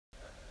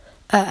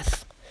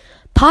Earth,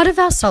 part of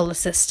our solar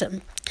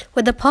system,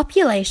 with a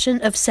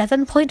population of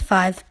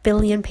 7.5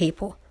 billion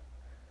people.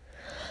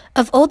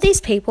 Of all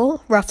these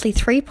people, roughly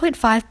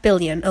 3.5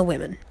 billion are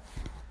women.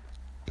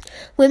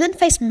 Women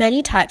face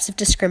many types of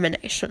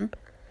discrimination.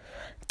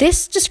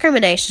 This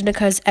discrimination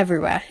occurs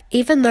everywhere,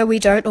 even though we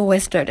don't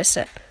always notice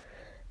it.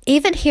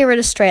 Even here in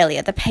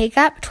Australia, the pay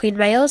gap between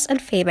males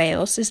and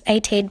females is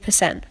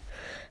 18%.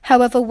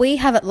 However, we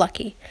have it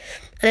lucky,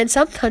 and in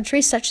some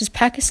countries such as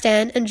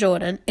Pakistan and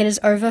Jordan, it is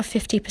over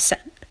 50%.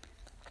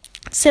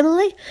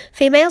 Similarly,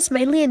 females,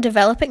 mainly in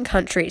developing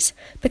countries,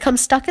 become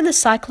stuck in the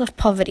cycle of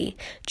poverty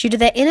due to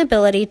their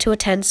inability to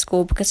attend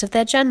school because of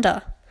their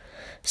gender.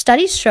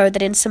 Studies show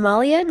that in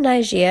Somalia,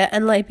 Nigeria,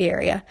 and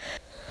Liberia,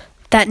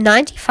 that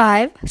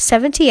 95,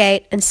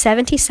 78, and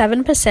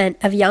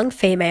 77% of young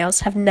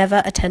females have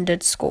never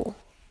attended school.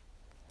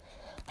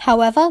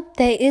 However,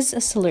 there is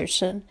a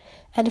solution,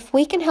 and if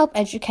we can help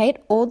educate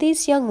all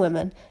these young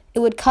women, it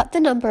would cut the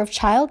number of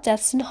child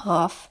deaths in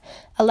half,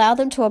 allow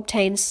them to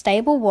obtain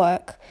stable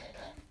work,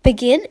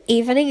 begin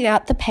evening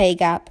out the pay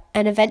gap,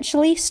 and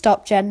eventually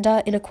stop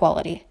gender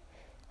inequality.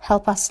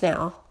 Help us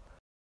now.